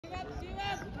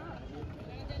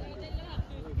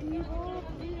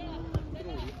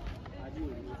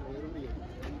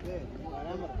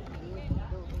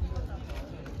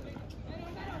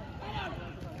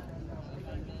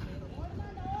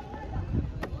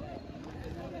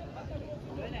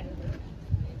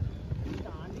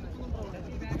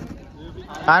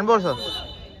handball sir.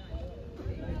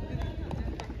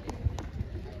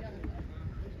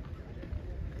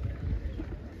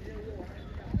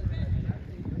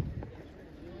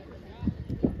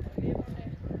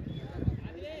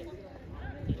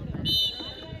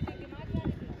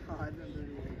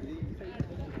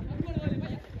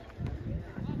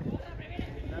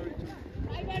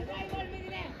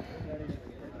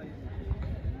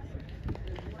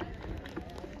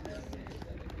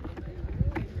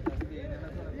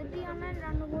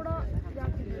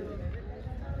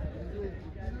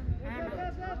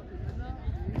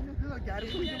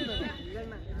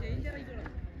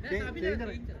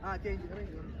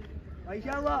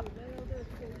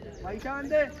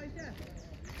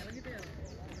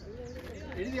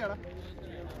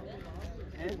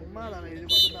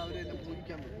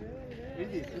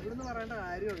 ഇവിടുന്ന് പറയേണ്ട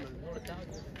കാര്യമുള്ളൂ.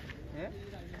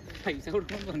 പൈസ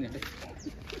കൊടുക്കണം പറഞ്ഞിട്ട്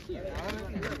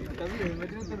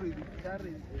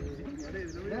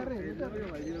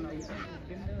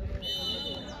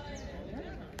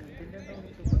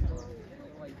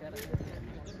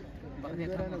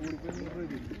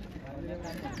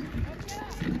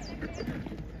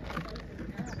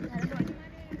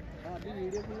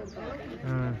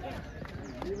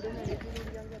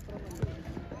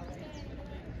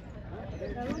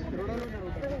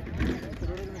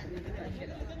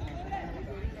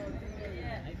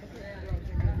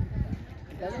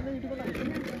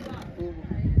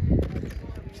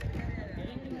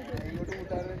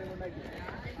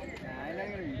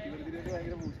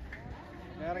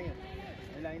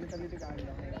അതിനെ തള്ളിയിട്ട്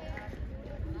കാണില്ല.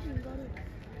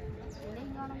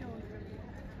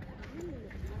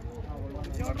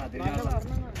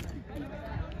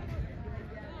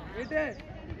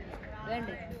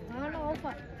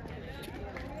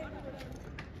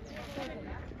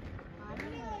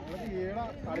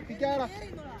 കളിപ്പിക്കാടാ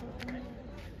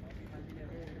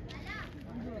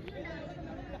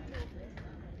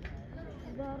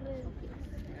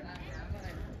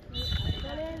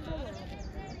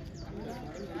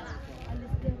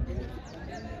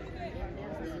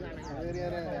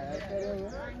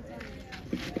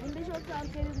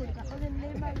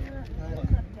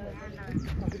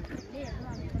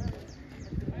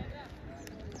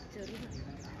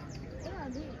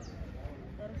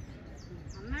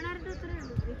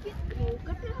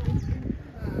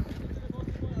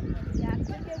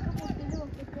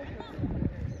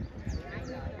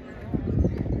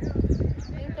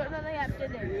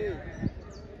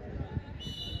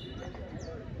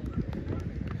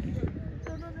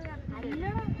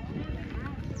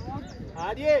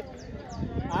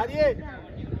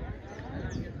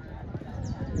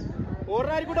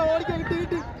ഓടാരിക്കൂടെ ഓടിക്കാൻ കിട്ടി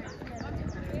കിട്ടി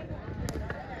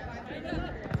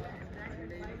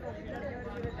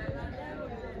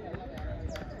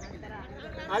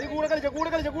അത് കൂടെ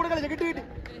കളിച്ച കിട്ടി കിട്ടി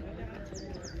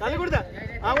തല കൊടുത്ത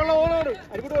ആ വെള്ളം ഓടോട്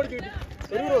അതിക്കൂടെ ഓടിച്ചു കിട്ടി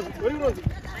ഒരു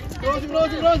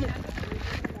ക്രോസ്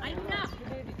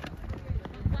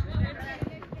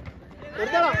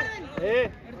എടുത്താടാ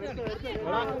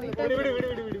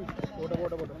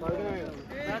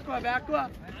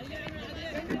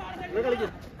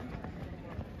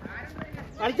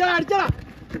അടിച്ചടാ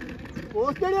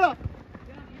പോസ്റ്റ് അടിയടാ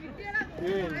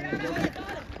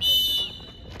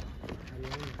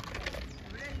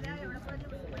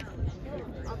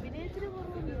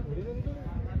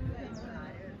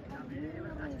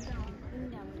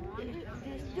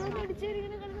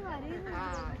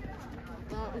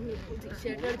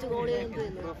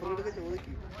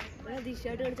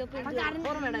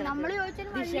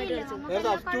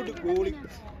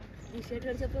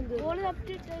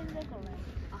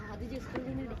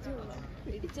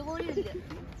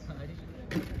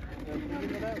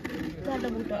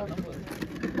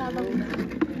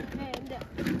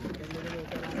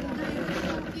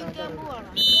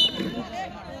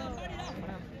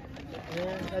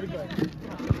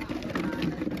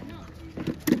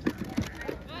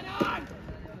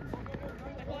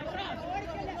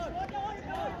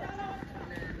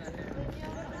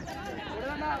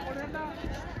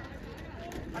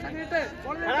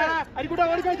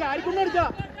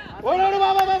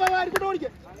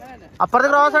അപ്പുറത്ത്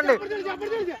ക്രോസ് ഉണ്ട്.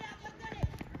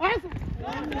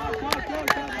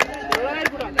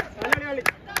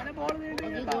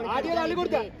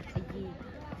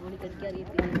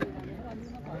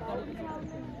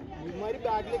 ഇമാര്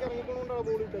ബാക്കിലേക്ക് ഇറങ്ങിക്കൊണ്ടാണ്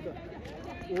ബോൾ ഇട്ടത്.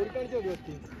 ഓടിക്കാണിച്ചോ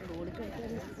ജസ്റ്റ്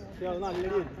അത്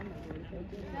നല്ലടി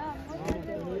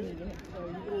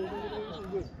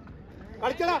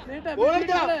കളിച്ചടാ. ബോൾ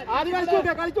കളിച്ചടാ. ആദ്യം കളിച്ചു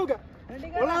നോക്ക കളിച്ചു നോക്ക.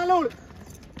 നല്ല ബോള്.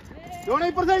 ജോണ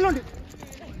ഇപ്പുറ സൈഡിലുണ്ട്.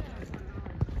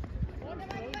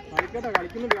 കളിക്കട്ടെ.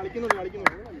 കളിക്കുന്നുണ്ട് കളിക്കുന്നുണ്ട്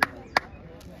കളിക്കുന്നുണ്ട്.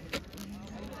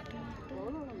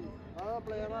 ആ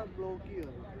പ്ലെയർ ബ്ലോക്ക്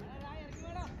ചെയ്തത്.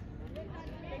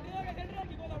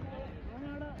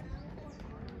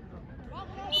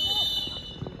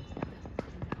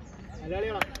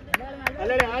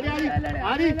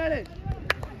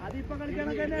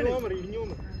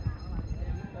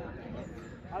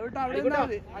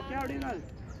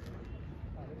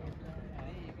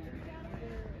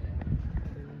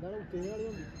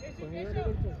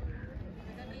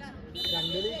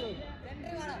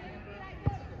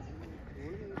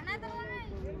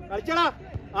 കളിച്ചടാ.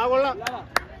 ആ കൊള്ളാം.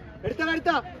 എടുത്തടാ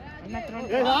എടുത്താ.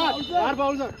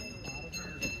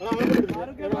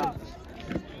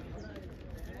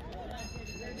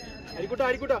 അരിക്കൂട്ടോ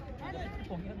അരിക്കൂട്ടോ.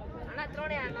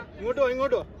 ഇങ്ങോട്ടോ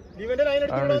ഇങ്ങോട്ടോ. ദിവന്റെ ലൈൻ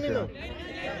എടുത്ത് നിന്നോ.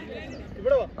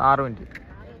 ഇവിടെ 6 മിനിറ്റ്.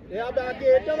 ബാക്കി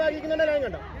ഏറ്റവും ബാക്കിക്കുന്നുണ്ട് ലൈൻ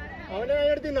കണ്ടോ. അവന്റെ ലൈൻ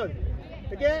എടുത്ത് നിന്നാ മതി.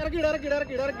 ഇറക്കിയിട ഇറക്കിയിട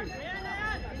ഇറക്കിയിട ഇറക്കിയിട.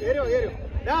 കേരോ കേരോ.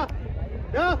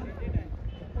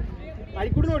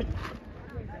 അരിക്കൂട്ട് നോടി.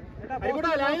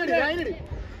 അരിക്കൂട്ടാ ലൈൻ ഇട് ലൈൻ ഇട്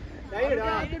ലൈൻ ഇട്.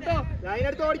 ലൈൻ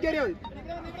എടുത്ത് ഓടിക്കേറിയാ മതി.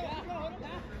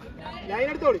 ലൈൻ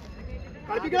എടുത്ത് ഓടി.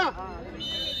 കളിപ്പിക്കടാ.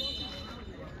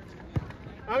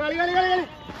 ആ കളി കളി കളി കളി.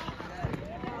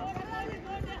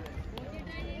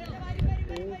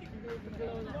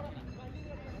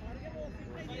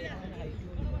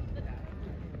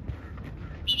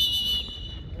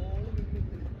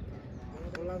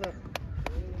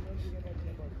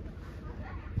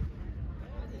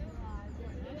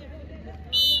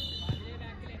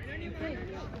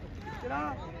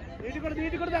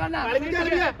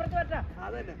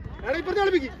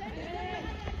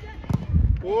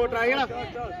 ഓ ട്രൈ ചെയ്യണം.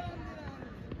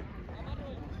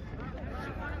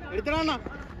 എടുത്തണ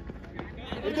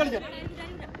എടുത്തളിച്ച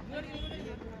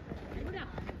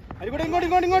അരിക്കൂടെ ഇങ്ങോട്ട്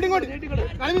ഇങ്ങോട്ട് ഇങ്ങോട്ട് ഇങ്ങോട്ട്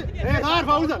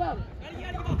ഫൗൾ സാർ.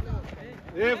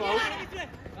 ഫൗൾ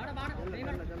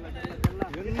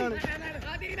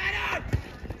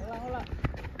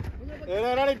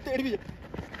എന്താണ് എടുപ്പിച്ച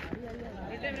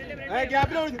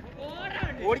ഗ്യാപ്പിൽ ഓടിച്ചു.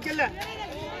 ഓടിക്കല്ല.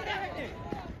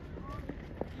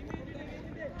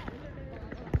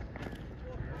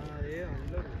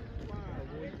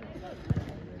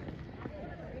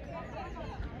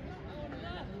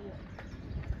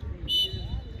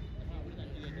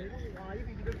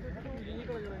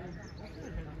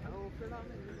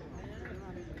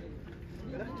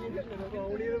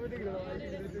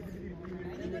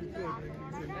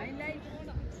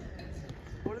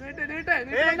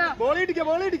 Ball ഇടിക്ക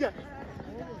ball ഇടിക്ക.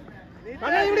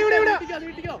 ഇവിടെ ഇവിടെ ഇവിടെ ഇവിടെ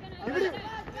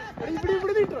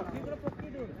ഇവിടെ നീട്ടോ.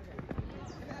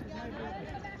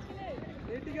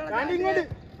 ഇങ്ങോട്ട്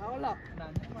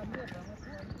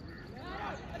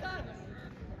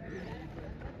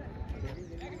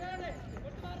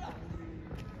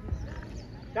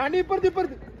ചാണ്ടി ഇപ്പുറത്ത്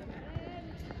ഇപ്പുറത്ത്.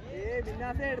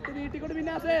 മിന്നാസേ എടുത്ത് നീട്ടിക്കൊണ്ട്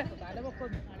മിന്നാസേ.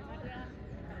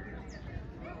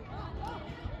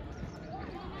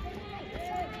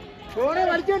 ഫോണെ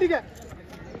വലിച്ചോണ്ടിരിക്ക.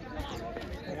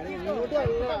 ഇങ്ങോട്ട്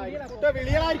അരിക്കൂട്ട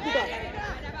വിളികളായിരിക്കൂട്ട.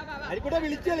 അരിക്കൂട്ട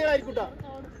വിളിച്ചു കളികളായിരിക്കൂട്ട.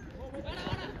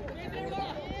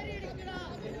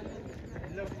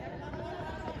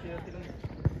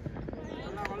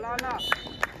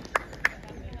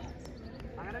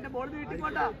 അങ്ങനെ ബോൾ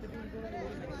നീട്ടിക്കോട്ട.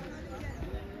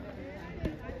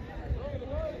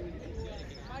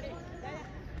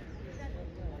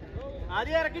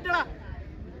 ആദ്യം ഇറക്കിട്ടടാ.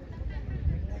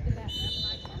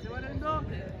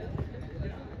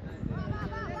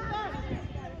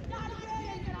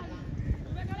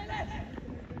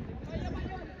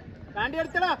 ചാണ്ടി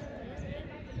എടുത്തടാ.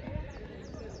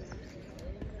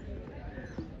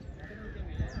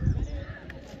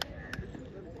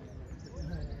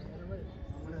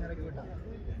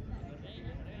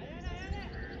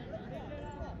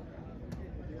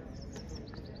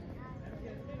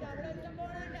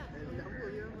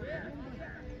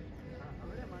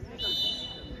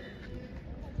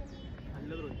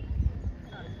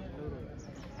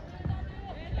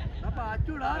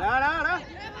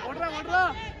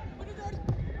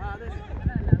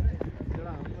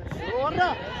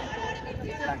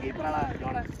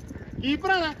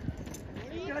 കീപ്പറാണ്.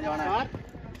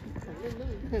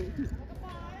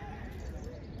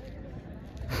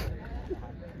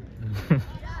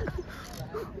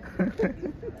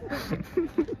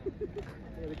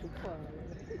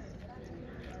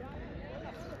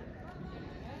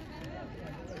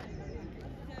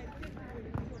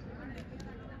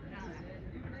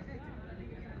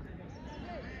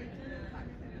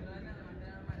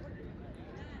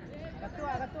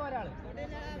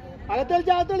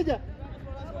 അകത്ത് കളിച്ച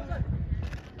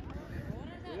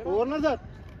കോർണർ സാർ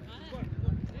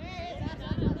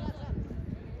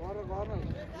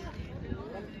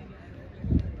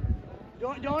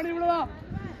ജോണി ഇവിടെ വാ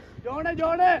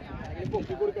ജോണേ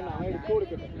പൊക്കി കൊടുക്കണ്ട എടുത്തു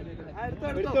കൊടുക്കണ്ട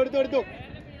എടുത്തു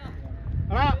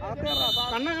എടാ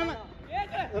കണ്ണ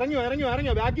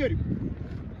ഇറങ്ങിയോ ബാക്കി വരും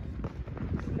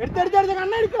എടുത്തെടുത്ത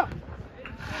കണ്ണ എടുക്കാം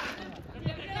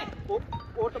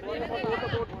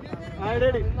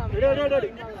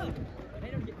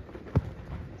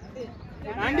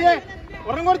ആന്റിയെ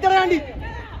ഉറങ്ങി കൊടുത്തറ ആന്റി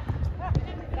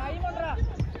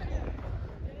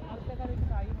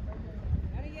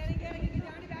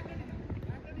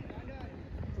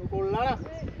കൊള്ളാടാ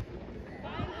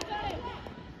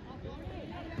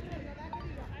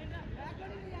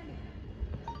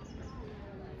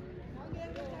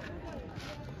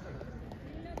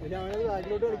അവനത്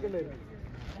ബാക്കിലോട്ട് കളിക്കണ്ടായിരുന്നു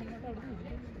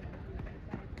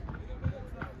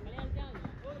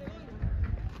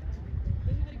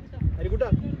അരിക്കുട്ട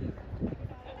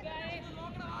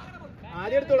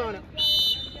ആദ്യം എടുത്തോളൂ അവനെ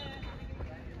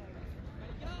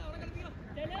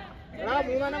എടാ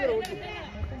 3-ാം നമ്പർ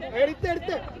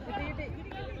എടുത്ത്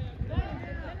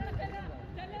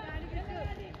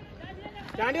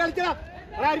ചാണ്ടി കളിച്ചടാ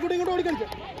എടാ അരിക്കുട്ട ഇങ്ങോട്ട് ഓടി കളിച്ച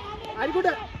അരിക്കുട്ട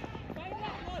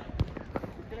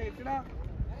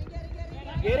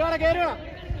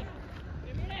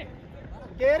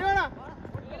കേറുവാണ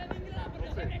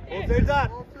ഓഫ്സൈഡ് സാർ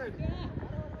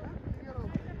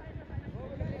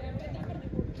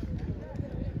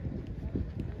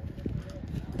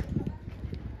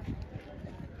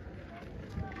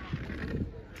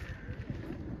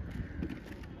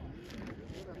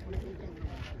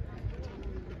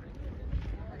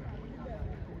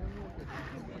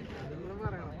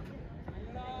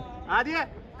ആദ്യേ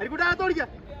അരിക്കുട്ട അകത്ത് ഓടിക്ക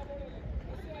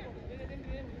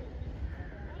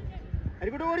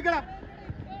അരിക്കുട്ട ഓടിക്കടാ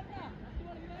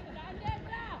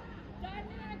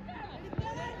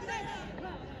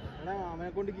എടാ അവനെ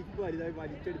കൊണ്ട് കിക്ക് വലുതായി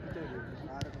വലിച്ചെടുപ്പിച്ചാൽ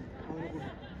അവനെ കൊണ്ട്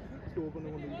സ്റ്റോപ്പ്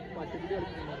ഒന്നും കൊണ്ട് പച്ചക്കുട്ടി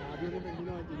കളിക്കുന്നുണ്ടോ ആദ്യം ഒന്നും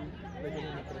പെണ്ണിന്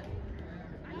മാറ്റി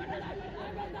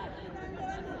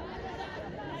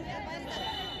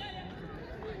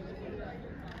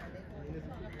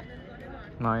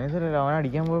മൈനസല്ല അവൻ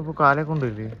അടിക്കാൻ പോയപ്പോ കാലെ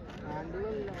കൊണ്ടില്ലേ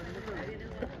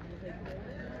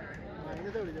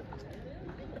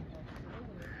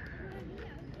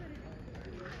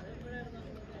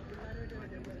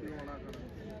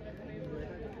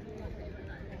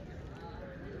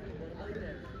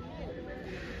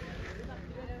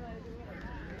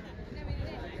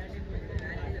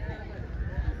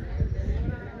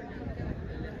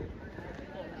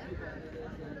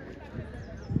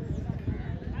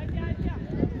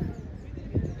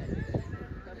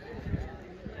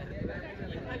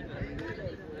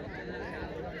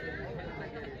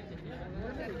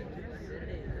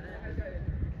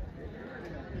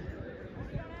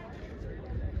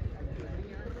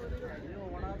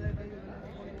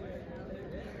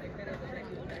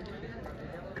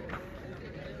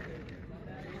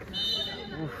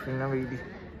പിന്നെ വീതി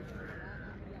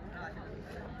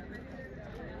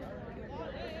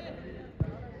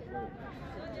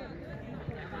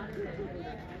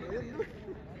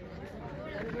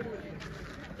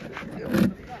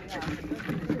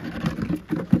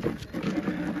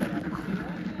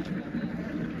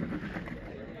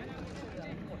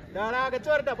അകച്ച്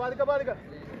വരട്ടാ പാതുക്ക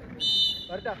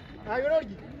വരട്ടാ ആ ഇവിടെ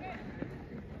ഓടിക്കും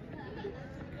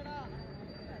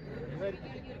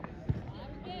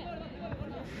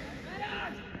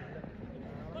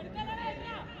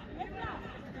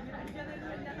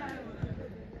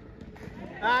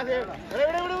ആ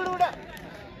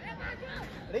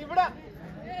ഇവിടെ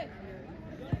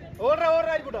ഓർഡർ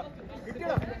ആയിക്കോട്ടെ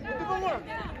കിട്ടിയടാ കുത്തിപ്പോങ്ങോ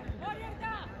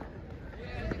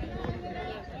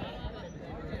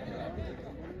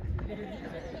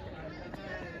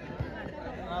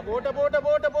ആ പോട്ടെ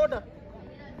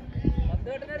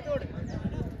ഇവിടെ ഒരു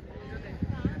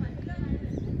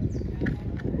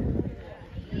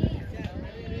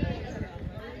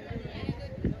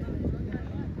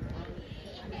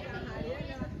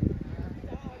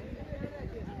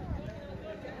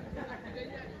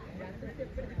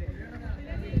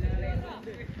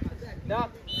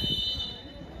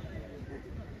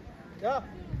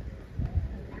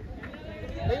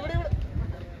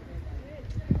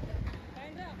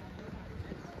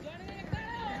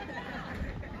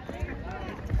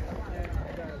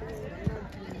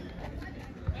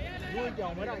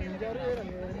 5-6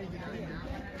 പേരാണ്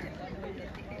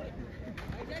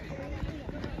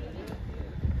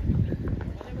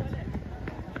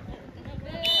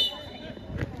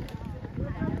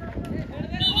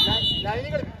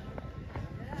ലൈനുകൾ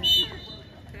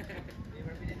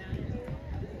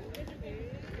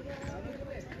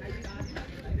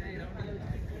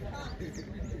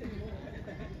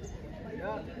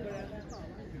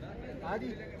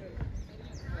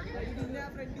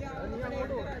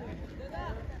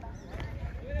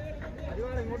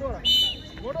ഇങ്ങോട്ട് പോടാ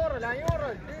ഇങ്ങോട്ട് പോറാ ലൈൻ പോറാ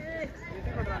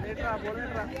നീട്ടാ ബോൾ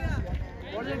നീട്ടാ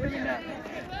ബോൾ നീട്ടുന്നില്ല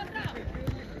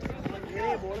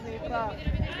ബോൾ നീട്ടാ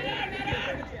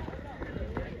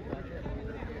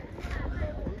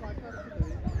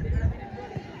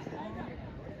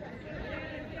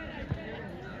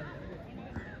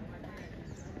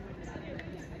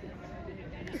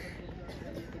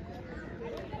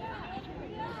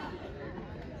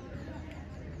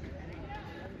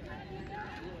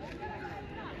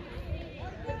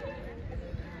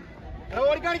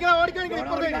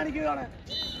ഓടിക്കാണിക്കുകയാണ്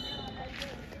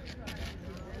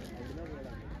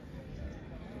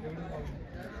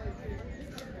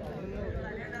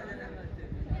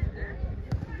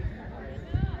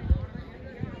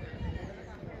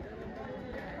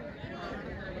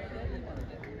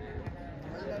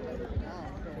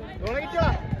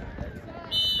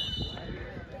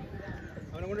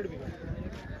അവനെ കൊണ്ട് എടുപ്പിക്കാം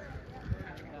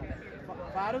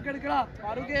ഫാറൂഖ് എടുക്കടാ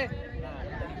ഫാറൂഖേ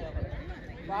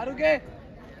ഫാറൂഖേ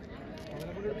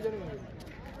അവനെ കൊണ്ട് എടുപ്പിച്ചാൽ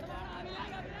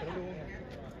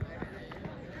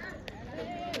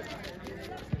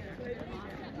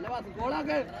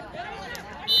ഗോളാക്ക്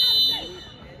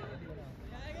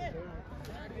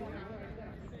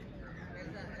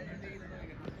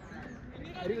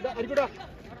അരിക്കൂട്ടാ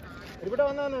അരിക്കൂട്ടാ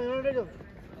വന്നാ ഞങ്ങളുടെ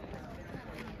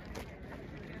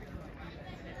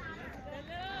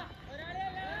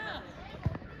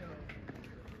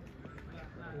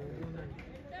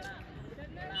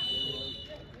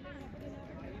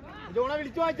ജോണ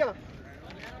വിളിച്ചു വാങ്ങിക്കണം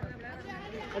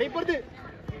അടിപ്പുറത്ത്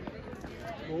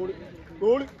ഗോള്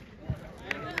ഗോള്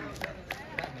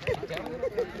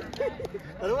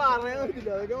അത് പറയാൻ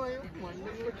പറ്റില്ല അതൊക്കെ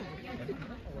മണ്ണിലൊക്കെ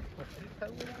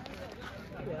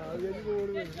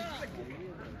ഗോള്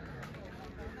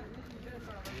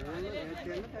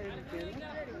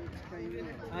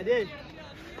അതെ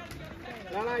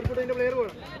അതാണ് അരിക്കൂട്ടതിന്റെ പ്ലെയർ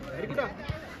പോകണം അരിക്കൂട്ടാ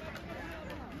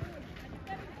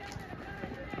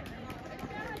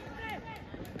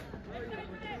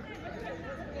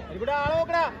ഇവിടെ ആളെ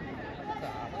നോക്കടാ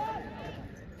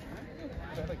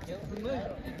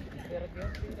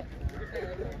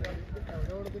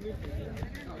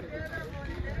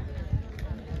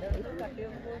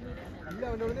ഇല്ല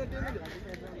അവനോട് തെറ്റിയൊന്നുമില്ല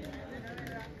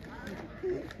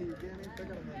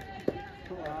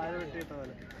ആഴ വെട്ടിയിട്ട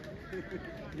പോലെ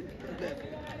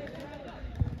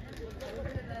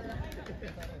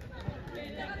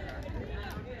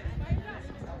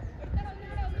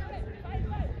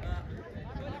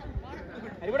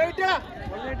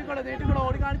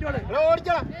ഓടി കാണിച്ചോളെ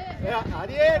ഓടിച്ചോളാം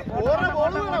അതേ ഓർമ്മ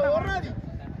ബോൾ ഓർമ്മ മതി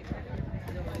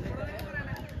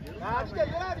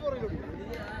ആദ്യം പുറകിലോട്ട്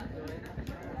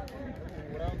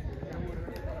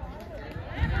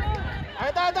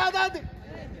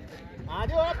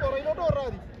ആദ്യം പുറകിലോട്ട്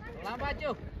ഓർമ്മ മതി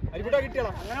അരിക്കൂട്ടാ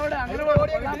കിട്ടിയോളാം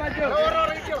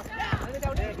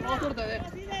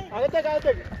അകത്തേക്ക്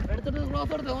അകത്തേക്ക് എടുത്തിട്ട്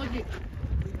ക്ലോസ് കൊടുത്തേ നോക്കി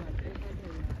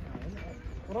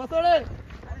ക്രോസോട്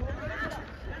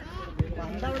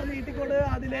പണ്ടവിടെ നീട്ടിക്കൊണ്ട്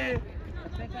അതിലെ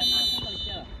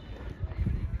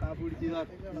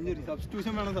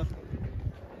സബ്സ്റ്റിറ്റ്യൂഷൻ വേണം സാർ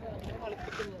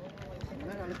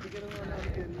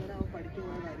പഠിച്ചു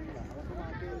പോകുന്ന കാര്യങ്ങളാണ് അതൊക്കെ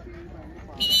മാറ്റി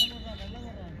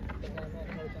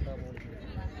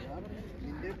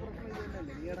നിന്റെ പ്രശ്നം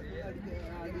ഇതല്ലേ നീ ഇടയ്ക്ക്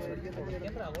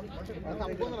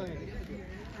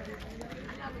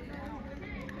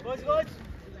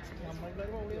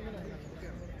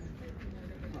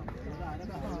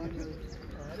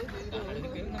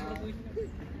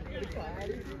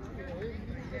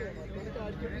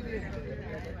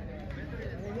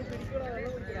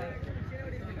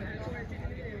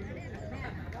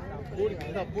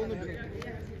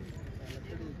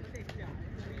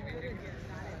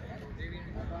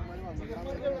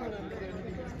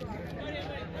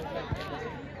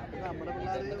നമ്മുടെ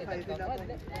പിള്ളേർ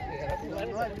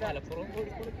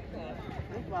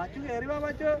വാച്ചു കയറി വാ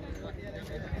വാച്ചു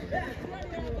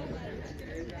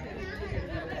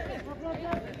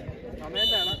സമയം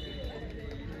വേണം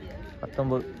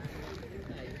 19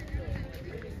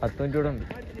 10 മിനിറ്റ് കൂടെ ഉണ്ട്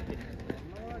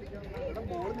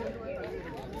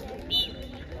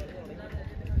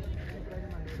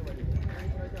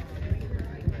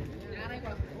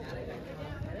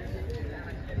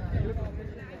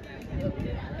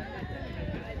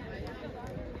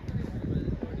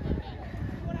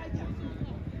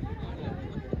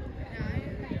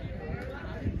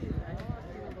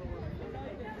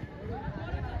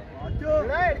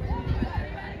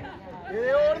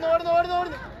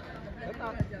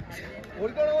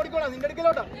ഓടിക്കോളാം നിന്റെ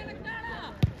അടുക്കലോട്ടാ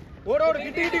ഓടോട്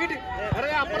കിട്ടി കിട്ടി കിട്ടി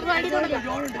അപ്പുറത്തെ സൈഡിൽ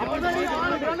അപ്പുറത്തെ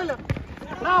സൈഡിൽ കണ്ടല്ലോ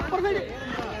അപ്പുറത്തെ സൈഡിൽ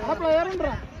ആ പ്ലെയർ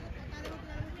ഉണ്ടോ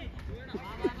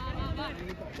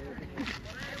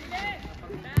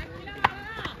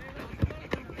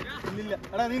ഇല്ലില്ല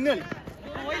എടാ നിന്ന് കളി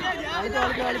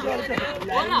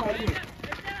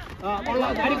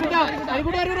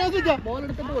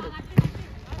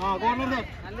ആ കോർണർ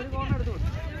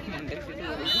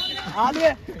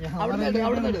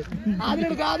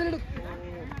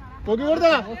പൊക്കി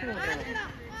കൊടുത്താ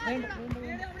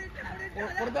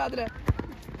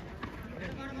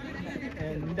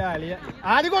എന്റെ അളിയ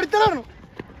ആദ്യം കൊടുത്തതാണ്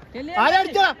ആദ്യം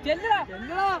അടിച്ചാ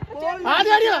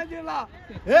ആദ്യം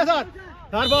അടിയാ sir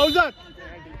sir bowl sir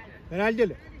penalty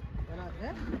അല്ലേ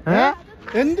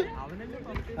എന്ത്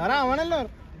സാറാ അവനല്ല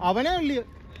അവനെ ഉള്ളിയ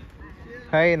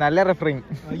നല്ല റെഫറിങ്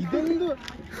ഇതെന്ത്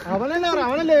അവനല്ലേ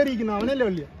അവനല്ലേ ഏറിയിരിക്കുന്നു അവനല്ലേ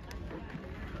വള്ളിയ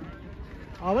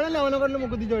അവനല്ലേ അവനെ കൊണ്ട്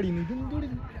മുക്കത്തി ചാടിയുന്നു ഇതെന്തോടി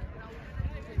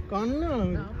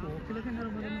കണ്ണാണ്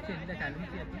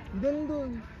ഇതെന്തോ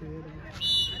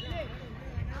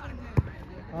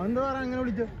അതെന്താ സാറേ അങ്ങനെ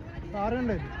വിളിച്ച സാറ്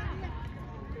കണ്ടായിരുന്നു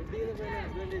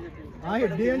ആ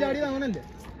ഹെഡ് ചെയ്യാൻ ചാടിയത് അവനല്ലേ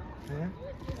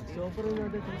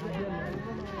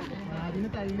അതിന്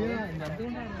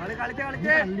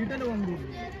തള്ളിയിട്ടല്ലേ കൊണ്ടു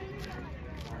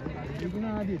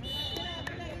ആദ്യം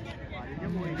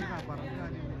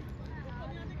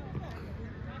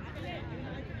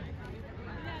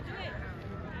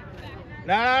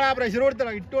പ്രഷർ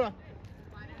കൊടുത്തടാ ഇട്ടോളാ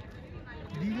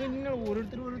നിങ്ങൾ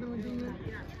ഓരോരുത്തർ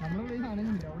നമ്മളെ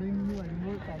സാധനമില്ല അവിടെ നിന്ന്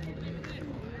വരുമ്പോൾ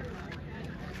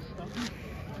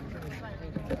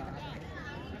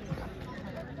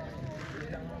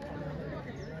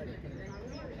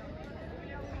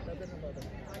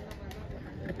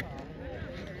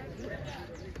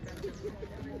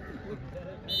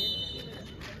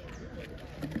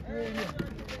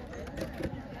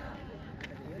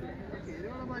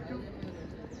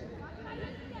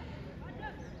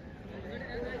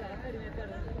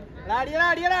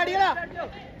അടിയടാ അടിയടാ അടിയടാ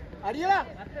അടിയടാ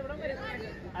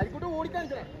അരിക്കൂട്ട്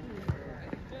ഓടിക്കാണിച്ചടാ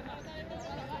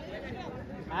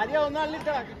ആര്യ ഒന്നും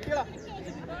അള്ളിട്ടടാ കിട്ടിയടാ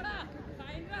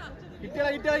കിട്ടിയടാ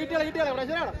കിട്ടിയടാ കിട്ടിയടാ കിട്ടിയടാ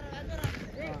പ്രശ്നമാടാ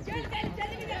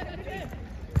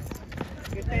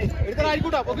എടുത്തടാ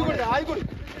ആയിക്കോട്ടാ പൊക്കി കൊടുത്ത ആയിക്കോട്ടെ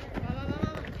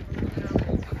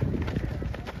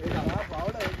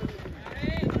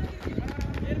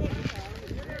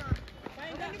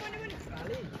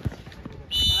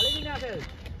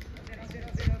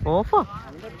ഓഫാ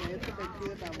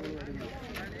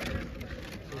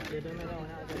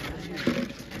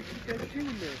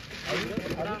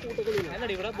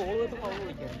ഇവിടെ ബോൾ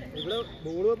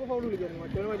വെപ്പ് ഫൗൾ വിളിക്കായിരുന്നു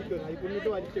മറ്റവനെ വലിക്കുമായിരുന്നു അരിക്കൊണ്ടിട്ട്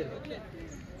വലിക്കായിരുന്നു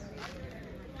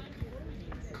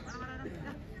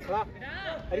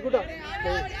അരിക്കൂട്ടാ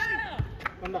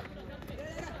കണ്ട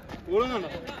ഗോളും കണ്ടോ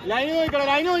ലൈന്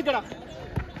നോക്കടാ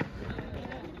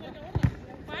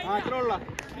ആ അത്ര ഉള്ള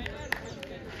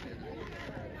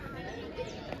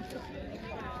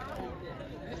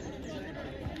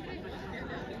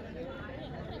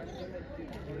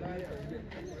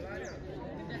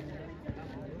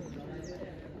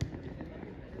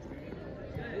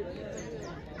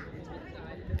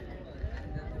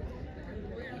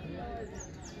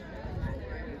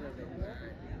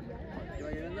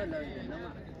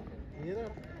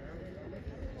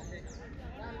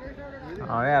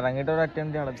അവൻ ഇറങ്ങിയിട്ട് ഒരു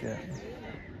അറ്റംപ്റ്റ് നടത്തിയ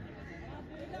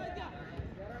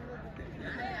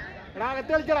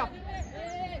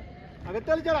അകത്ത്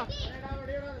കളിച്ചടാ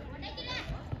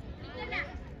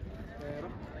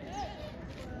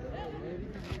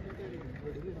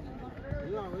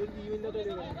ജീവന്റെ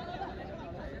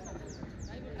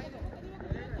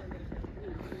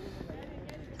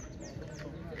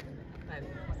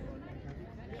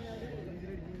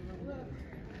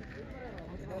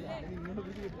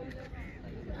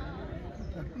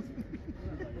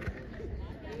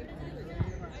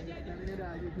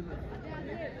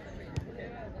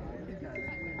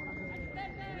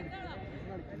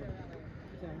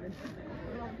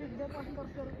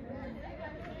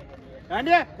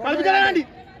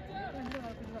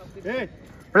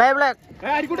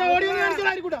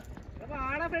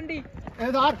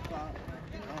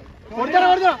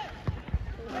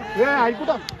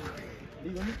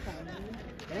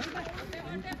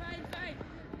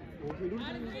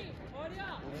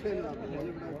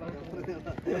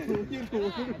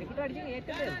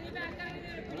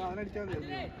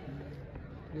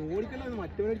ഓടിക്കല്ലോ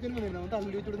മറ്റവനടിക്കാൻ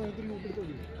തള്ളി വെച്ചോട് നമുക്ക് ലൂപ്പ് എടുത്ത്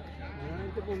ഓടി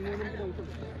ഞാനടുത്ത് പൊങ്ങി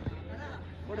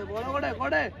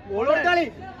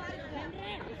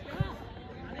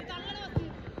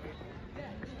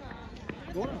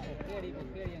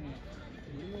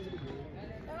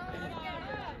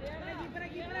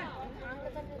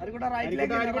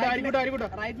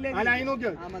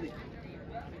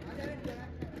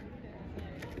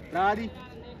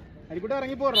അരിക്കൂട്ട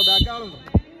ഇറങ്ങി പോറോ ബാക്ക് ആളുണ്ടോ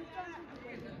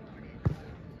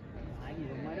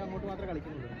അങ്ങോട്ട് മാത്രമേ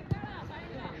കളിക്കുന്നുള്ളൂ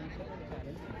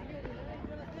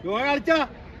കളിച്ചാ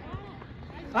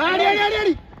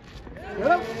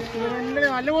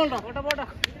നല്ല പോണ്ടോ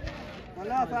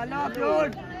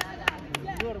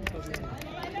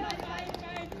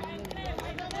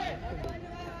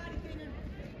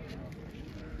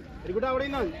അരിക്കൂട്ട അവിടെ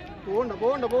പോകണ്ട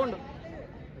പോകണ്ട പോകണ്ട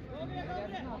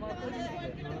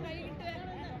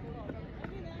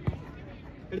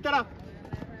എടുത്തടാ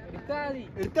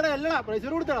എടുത്തടാ അല്ലടാ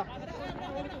പ്രൈസർ കൊടുത്തടാ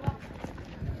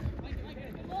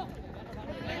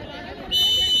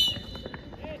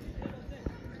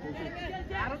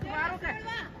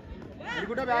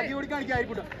ആയിക്കോട്ടെ ബാക്കി ഓടിക്കാൻ കളിക്കാം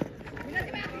ആയിക്കോട്ടെ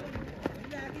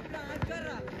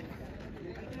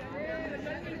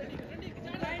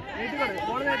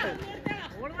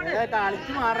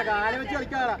കളിച്ചു മാറ കാലം വെച്ച്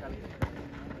കളിക്കാറാ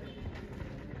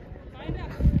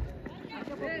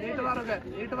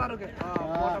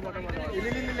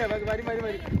ഇല്ലില്ല വരും വരും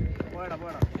വരും പോയി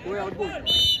അവിടെ പോയി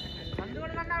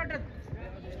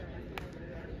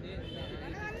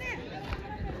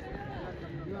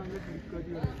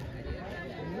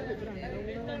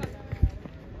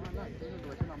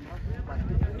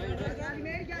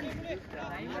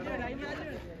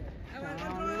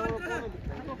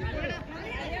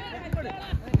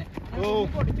ഓ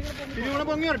തിരുവോണ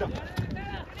പൊങ്ങി കേട്ടോ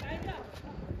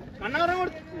കണ്ണ കറ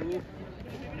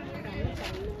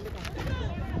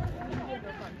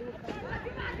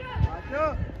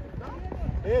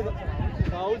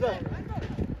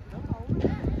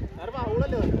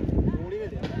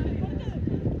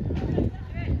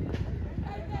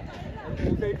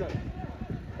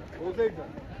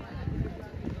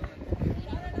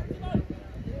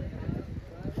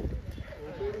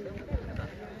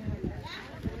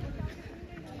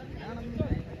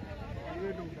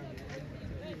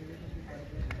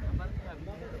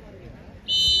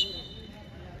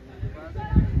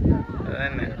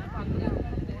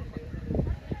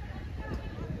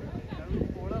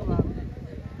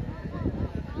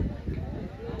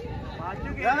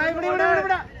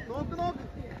നോക്ക് നോക്ക്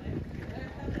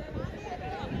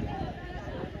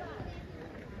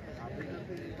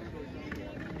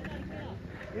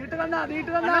നീട്ട് കണ്ട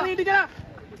നീട്ട് കണ്ട നീട്ടിക്കണ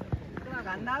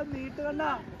കണ്ടാ നീട്ട് കണ്ട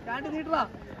രണ്ട് നീട്ടറാ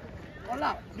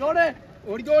കൊള്ളാം ജോടെ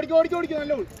ഓടിക്കോ ഓടിക്കോ ഓടിക്കോ ഓടിക്കോ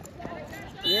നല്ല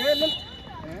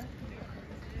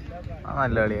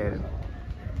നല്ല കളിയായിരുന്നു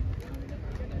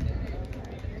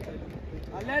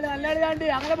അല്ലാടി അല്ലാടി ചാണ്ടി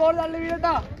അങ്ങനെ ബോൾ തള്ളി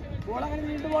വീഴട്ടാ ബോൾ അങ്ങനെ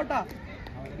വീണ്ടു പോട്ടാ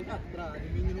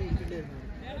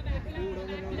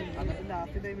എന്നിട്ട്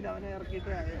ലാസ്റ്റ് ടൈമിൽ അവനെ ഇറക്കിയിട്ട്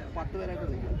 10 പേരായിട്ട്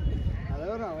കളിക്കും അതേ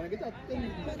പറഞ്ഞു അവനൊക്കെ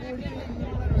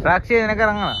സാക്ഷി ഇതിനൊക്കെ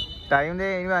ഇറങ്ങണം ടൈമിന്റെ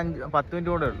 10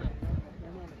 മിനിറ്റ് കൂടെ ഉള്ളു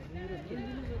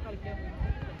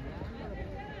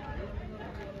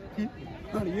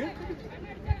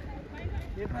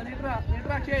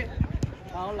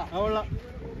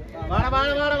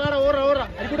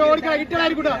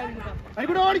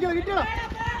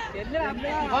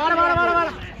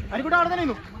അരിക്കൂട്ട അവിടെ തന്നെ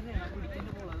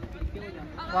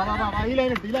ഈ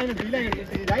ലൈൻ എടുത്ത് ഈ ലൈൻ എടുത്ത് ഈ ലൈൻ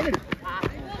എടുത്ത് ലൈൻ എടുത്ത്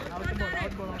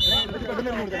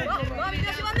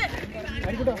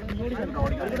അരിക്കൂട്ട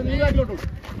നീ ബാക്കിലോട്ട്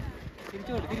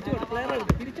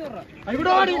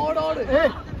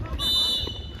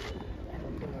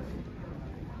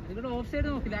ഓഫ് സൈഡ്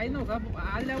നോക്കി ലൈൻ നോക്കാം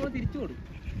ആദ്യം തിരിച്ചു കൊടുക്കും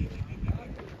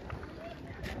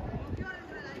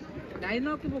ലൈൻ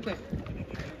നോക്കി പോക്കെ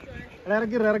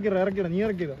ഇറക്കിട ഇറക്കിട ഇറക്കിട നീ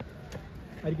ഇറക്കിയതാ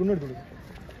അരിക്കൊണ്ട് എടുത്തോളൂ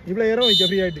നീ പ്ലെയർ നോക്കിയാ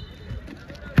ഫ്രീ ആയിട്ട്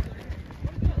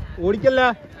ഓടിക്കല്ല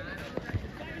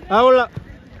ആ കൊള്ള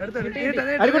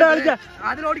അരിക്കൂടെ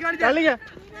കളിച്ച കളിക്ക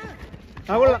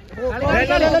ആ കൊള്ള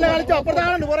കളിച്ചോ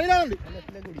അപ്പുറത്താളുണ്ട് പുറകിലാളുണ്ട്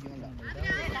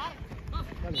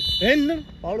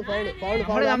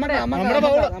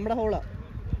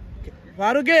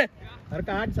ഫാറൂഖ്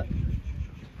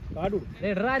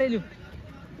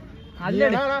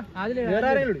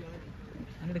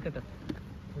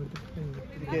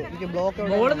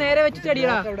ബോള് നേരെ വെച്ചിട്ട്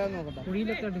അടിയടാ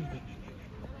കുഴിയിലൊക്കെ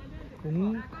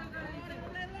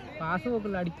പാസ്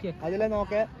നോക്കില്ല അടിക്ക അതിലെ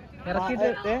നോക്കേ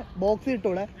ഇറക്കിട്ട് ബോക്സ്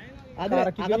കിട്ടൂടെ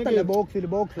അകത്തല്ല ബോക്സിൽ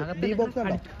ബോക്സ്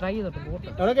ട്രൈ ചെയ്തോട്ടെ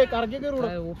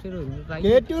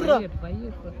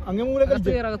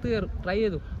ട്രൈ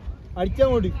ചെയ്തു അടിച്ചാ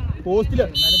മതി പോസ്റ്റില്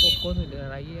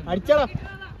അടിച്ചാടാ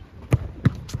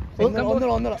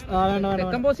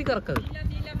സെക്കൻഡ് പോസ്റ്റ് കറക്കത്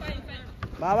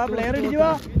പ്ലെയർ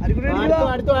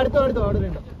അടുത്തോ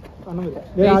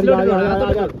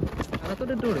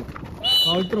അകത്തോട്ട് ഇട്ട് കൊടുക്കും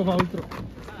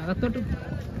അകത്തോട്ട്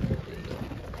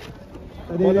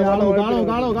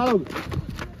കാണോ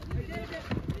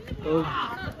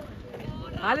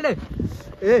ആരുടെ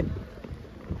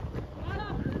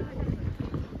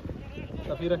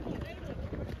സഫീറെ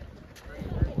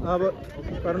ആ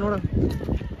പറഞ്ഞോടാ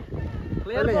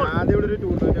അല്ല ആദ്യം ഇവിടെ ഒരു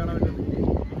ടൂർണമെന്റ് കാണാൻ പറ്റുന്നത്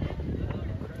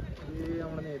ഈ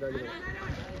നമ്മുടെ നേതാജി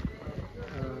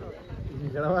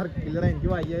ഇല്ലട വർക്കില്ലട എനിക്ക്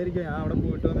വയ്യായിരിക്കും ഞാൻ അവിടെ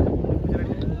പോയിട്ട് വന്നിട്ട്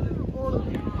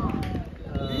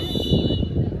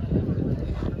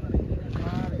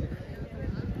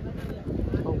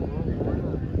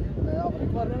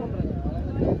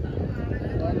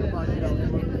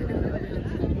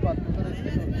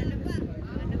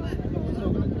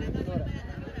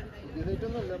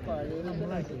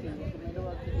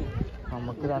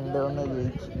നമുക്ക് 2-1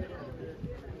 ജയിച്ചു.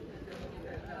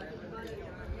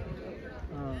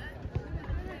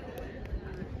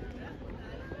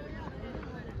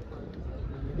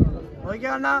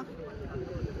 നോക്കിയാ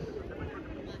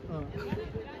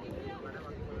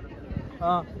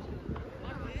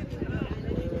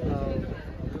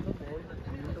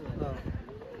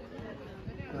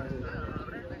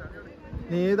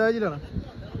നേതാജിലാണ്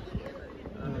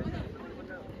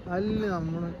അല്ല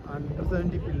നമ്മള്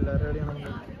under-17 പിള്ളേരുടെ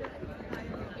കളിയാണ്.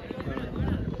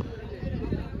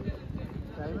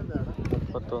 ടൈം എന്താണ്?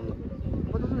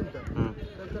 31 മിനിറ്റ്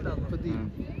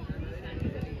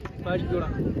പഠിക്കൂടാ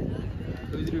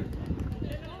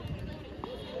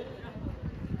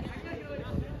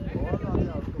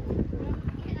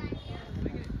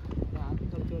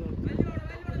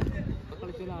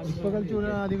ഇപ്പൊ കളിച്ചോളൂ.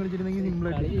 ആദ്യം കളിച്ചിരുന്നെങ്കിൽ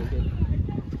സിമ്പിളായിട്ട്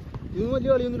ഇതും വലിയ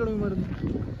കളിയൊന്നും തുടങ്ങുമായിരുന്നു.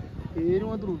 പേര്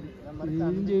മാത്രമേ ഉള്ളൂ.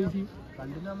 പേരും ജേഴ്സിയും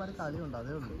കണ്ടിന്മാര് കളിയുണ്ട്.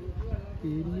 അതേ ഉള്ളൂ.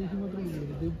 പേരും ജേഴ്സി മാത്രമേ ഉള്ളൂ.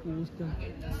 ഇത് പോസ്റ്റാണ്.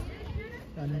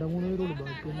 2-3 പേരുള്ളൂ.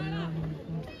 ബാക്കി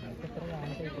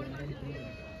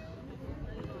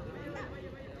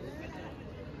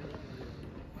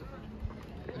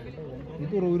ഈ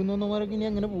തുറവൂരുന്നവന്മാരൊക്കെ ഇനി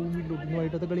അങ്ങനെ പോകുന്നില്ല. പിന്നെ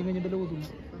വൈകിട്ടത്തെ കളി കഴിഞ്ഞിട്ടല്ലേ പോകത്തുള്ളൂ.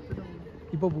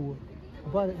 ഇപ്പൊ പോവാ.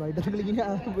 അപ്പൊ വൈകിട്ടത്തെ കളിക്ക്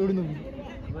എവിടെ നോക്കി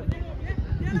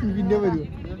പിന്നെ വരുമോ?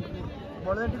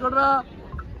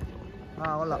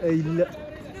 ഇല്ല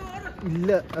ഇല്ല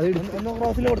അത്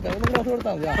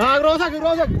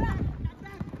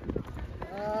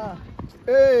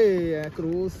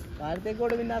ക്രോസ്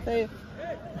താഴത്തേക്കോട് പിന്നാത്ത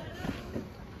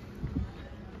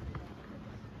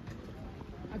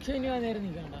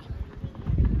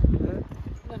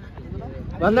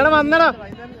വന്നടാ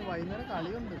വൈകുന്നേരം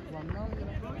കളിയുണ്ട്.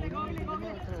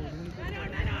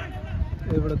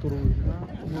 എവിടെ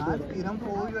സ്ഥിരം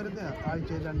പോയി വരുന്ന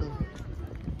ആഴ്ചയിൽ 2 ദിവസം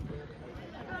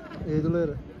ഏതുള്ള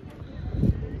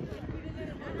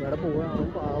ഇവിടെ പോവാ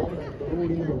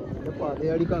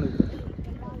പതയാടിക്കാണ്.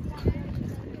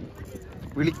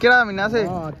 വിളിക്കടാ മിന്നാസേ.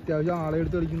 അത്യാവശ്യം ആളെ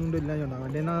എടുത്ത് കളിക്കുന്നുണ്ട്. എല്ലാം ചെയ്യണം.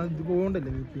 അവൻ്റെ ഇത് പോകണ്ടല്ലേ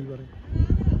നീ പറയും.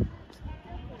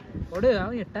 8-ാം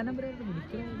നമ്പർ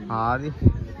ആദ്യം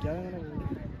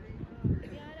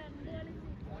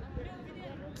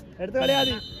എടുത്ത കളി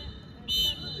ആദ്യം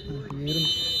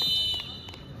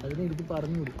അതിനെ എടുത്ത്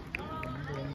പറഞ്ഞുകൂടി.